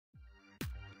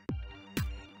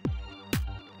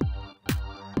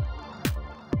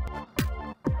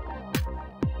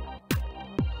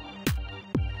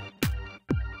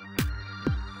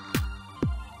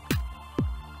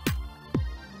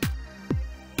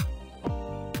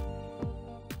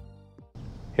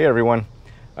Hey everyone,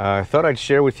 I thought I'd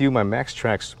share with you my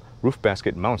MaxTrax roof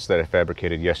basket mounts that I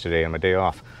fabricated yesterday on my day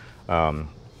off.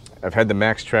 I've had the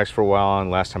MaxTrax for a while,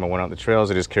 and last time I went out on the trails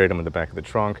I just carried them in the back of the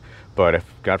trunk, but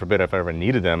if, God forbid, if I ever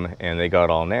needed them and they got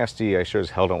all nasty, I sure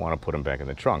as hell don't want to put them back in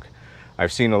the trunk.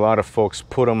 I've seen a lot of folks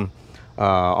put them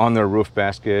on their roof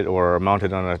basket or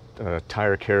mounted on a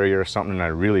tire carrier or something, and I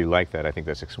really like that. I think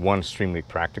that's one, extremely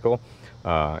practical,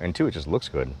 and two, it just looks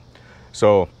good.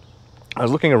 So I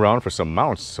was looking around for some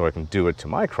mounts so I can do it to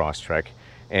my Crosstrek,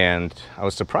 and I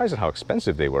was surprised at how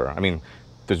expensive they were. I mean,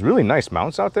 there's really nice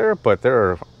mounts out there, but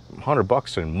they're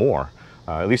 $100 and more,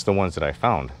 at least the ones that I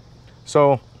found.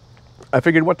 So I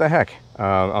figured, what the heck,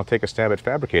 I'll take a stab at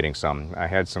fabricating some. I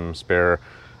had some spare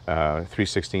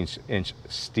 3/16"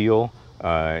 steel,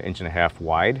 1.5 inches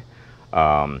wide,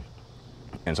 and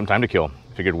some time to kill.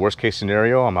 Figured worst case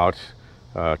scenario, I'm out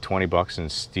 $20 in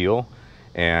steel,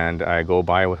 and I go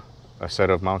buy a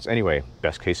set of mounts anyway.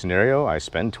 Best case scenario, I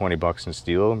spend $20 in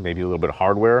steel, maybe a little bit of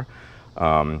hardware,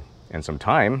 and some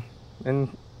time,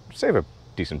 and save a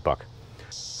decent buck.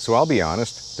 So I'll be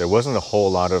honest, there wasn't a whole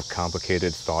lot of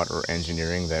complicated thought or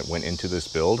engineering that went into this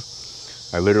build.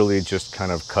 I literally just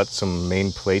kind of cut some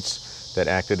main plates that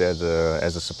acted as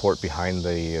a support behind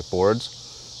the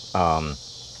boards.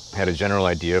 Had a general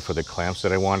idea for the clamps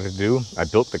that I wanted to do. I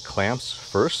built the clamps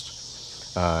first,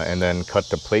 and then cut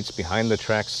the plates behind the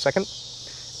tracks second.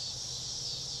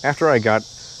 After I got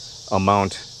a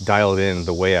mount dialed in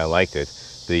the way I liked it,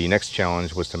 the next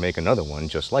challenge was to make another one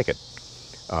just like it.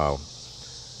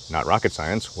 Not rocket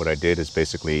science. What I did is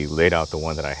basically laid out the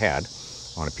one that I had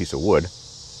on a piece of wood,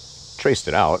 traced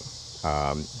it out,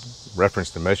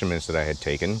 referenced the measurements that I had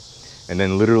taken, and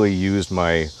then literally used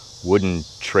my wooden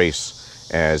trace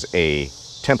as a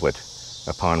template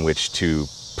upon which to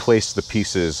place the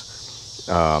pieces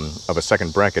of a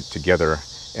second bracket together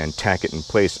and tack it in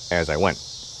place as I went.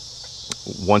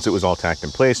 Once it was all tacked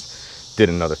in place, did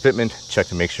another fitment, checked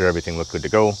to make sure everything looked good to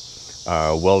go,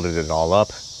 welded it all up,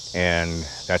 and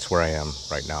that's where I am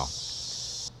right now.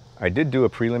 I did do a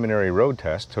preliminary road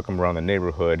test, took them around the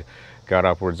neighborhood, got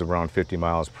upwards of around 50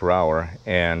 miles per hour,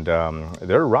 and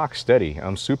they're rock steady.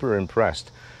 I'm super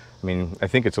impressed. I mean, I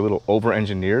think it's a little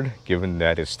over-engineered given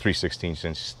that it's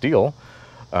 3/16" steel,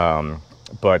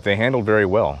 but they handled very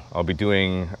well. I'll be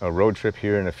doing a road trip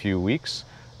here in a few weeks,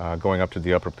 going up to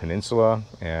the Upper Peninsula,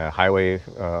 highway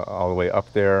all the way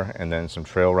up there, and then some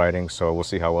trail riding, so we'll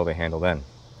see how well they handle then.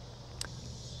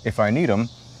 If I need them,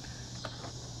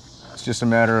 it's just a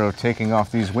matter of taking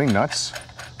off these wing nuts.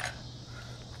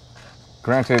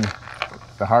 Granted,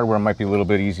 the hardware might be a little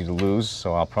bit easy to lose,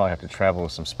 so I'll probably have to travel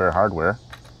with some spare hardware.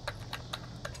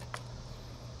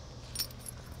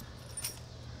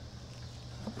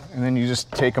 And then you just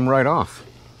take them right off.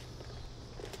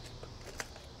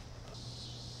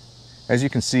 As you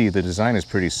can see, the design is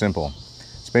pretty simple.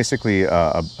 It's basically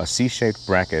a C-shaped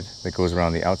bracket that goes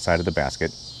around the outside of the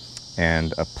basket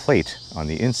and a plate on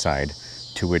the inside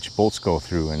to which bolts go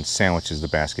through and sandwiches the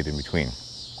basket in between.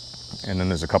 And then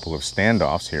there's a couple of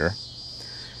standoffs here,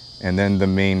 and then the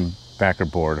main backer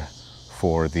board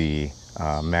for the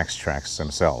MaxTrax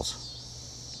themselves.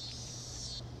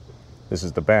 This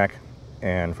is the back.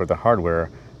 And for the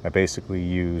hardware, I basically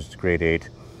used grade 8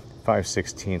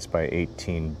 5/16 by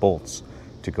 18 bolts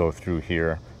to go through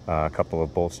here. A couple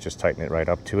of bolts, just tighten it right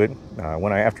up to it.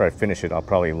 After I finish it, I'll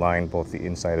probably line both the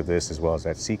inside of this as well as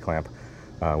that C-clamp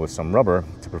with some rubber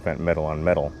to prevent metal on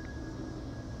metal.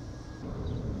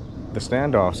 The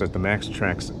standoffs that the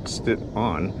MaxTrax sit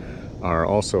on are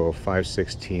also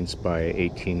 5/16 by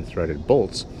 18 threaded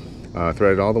bolts,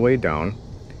 threaded all the way down,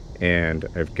 and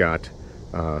I've got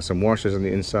some washers on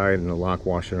the inside and a lock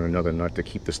washer and another nut to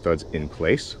keep the studs in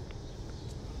place.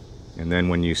 And then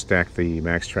when you stack the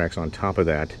MaxTrax on top of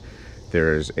that,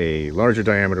 there's a larger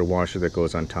diameter washer that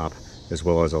goes on top, as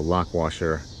well as a lock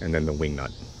washer and then the wing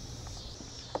nut.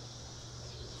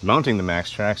 Mounting the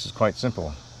MaxTrax is quite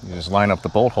simple. You just line up the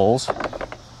bolt holes,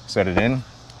 set it in,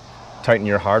 tighten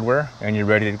your hardware, and you're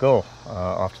ready to go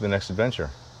off to the next adventure.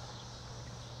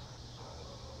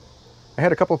 I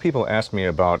had a couple of people ask me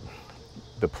about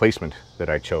the placement that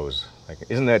I chose. Like,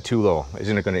 isn't that too low?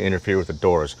 Isn't it going to interfere with the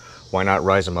doors? Why not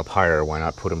rise them up higher? Why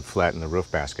not put them flat in the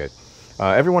roof basket?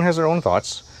 Everyone has their own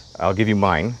thoughts. I'll give you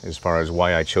mine as far as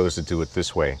why I chose to do it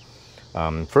this way.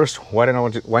 First, why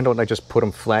don't I just put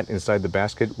them flat inside the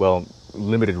basket? Well,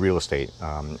 limited real estate.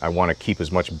 I want to keep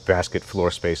as much basket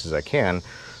floor space as I can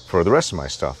for the rest of my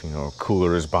stuff, you know,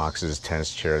 coolers, boxes,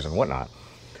 tents, chairs, and whatnot.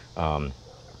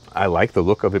 I like the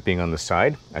look of it being on the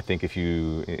side. I think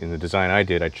in the design I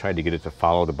did, I tried to get it to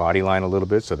follow the body line a little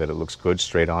bit so that it looks good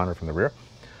straight on or from the rear.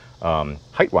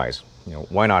 Height-wise, you know,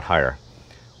 why not higher?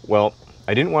 Well,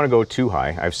 I didn't want to go too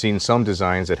high. I've seen some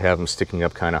designs that have them sticking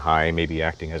up kind of high, maybe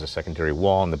acting as a secondary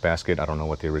wall in the basket. I don't know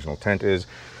what the original tent is.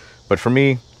 But for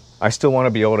me, I still want to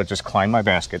be able to just climb my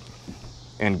basket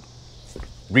and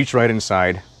reach right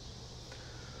inside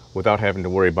without having to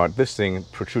worry about this thing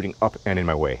protruding up and in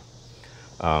my way.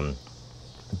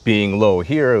 Being low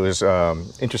here, it was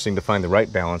interesting to find the right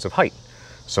balance of height.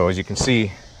 So as you can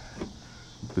see,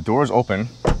 the doors open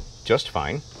just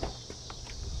fine.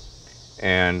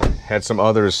 And had some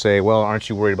others say, well, aren't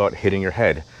you worried about hitting your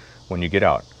head when you get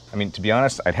out? I mean, to be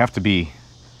honest, I'd have to be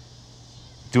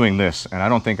doing this, and I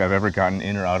don't think I've ever gotten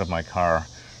in or out of my car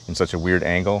in such a weird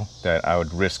angle that I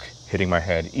would risk hitting my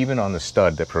head, even on the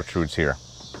stud that protrudes here.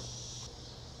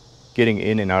 Getting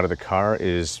in and out of the car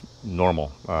is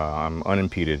normal. I'm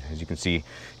unimpeded. As you can see,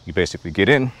 you basically get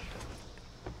in,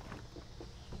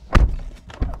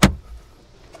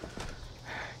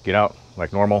 get out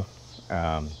like normal.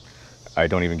 I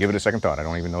don't even give it a second thought. I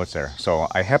don't even know it's there. So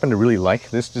I happen to really like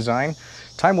this design.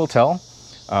 Time will tell.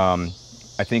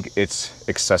 I think it's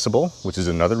accessible, which is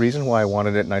another reason why I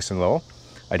wanted it nice and low.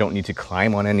 I don't need to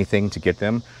climb on anything to get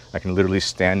them. I can literally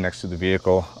stand next to the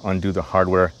vehicle, undo the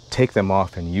hardware, take them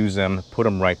off and use them, put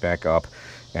them right back up,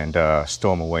 and stow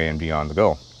them away and be on the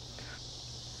go.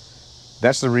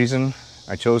 That's the reason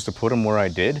I chose to put them where I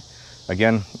did.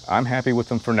 Again, I'm happy with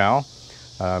them for now.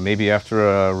 Maybe after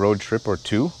a road trip or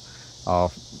two,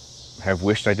 I'll have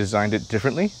wished I designed it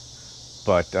differently,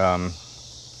 but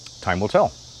time will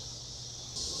tell.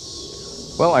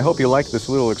 Well, I hope you liked this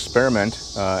little experiment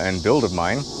and build of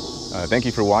mine. Thank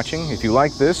you for watching. If you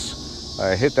like this,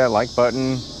 hit that like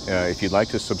button. If you'd like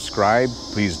to subscribe,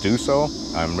 please do so.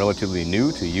 I'm relatively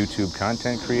new to YouTube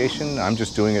content creation. I'm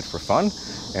just doing it for fun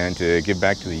and to give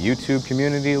back to the YouTube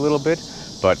community a little bit.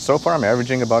 But so far I'm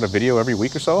averaging about a video every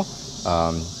week or so.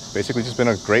 Basically just been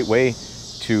a great way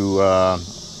to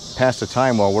pass the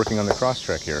time while working on the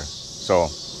Crosstrek here. So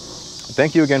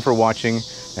thank you again for watching,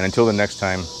 and until the next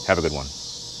time, have a good one.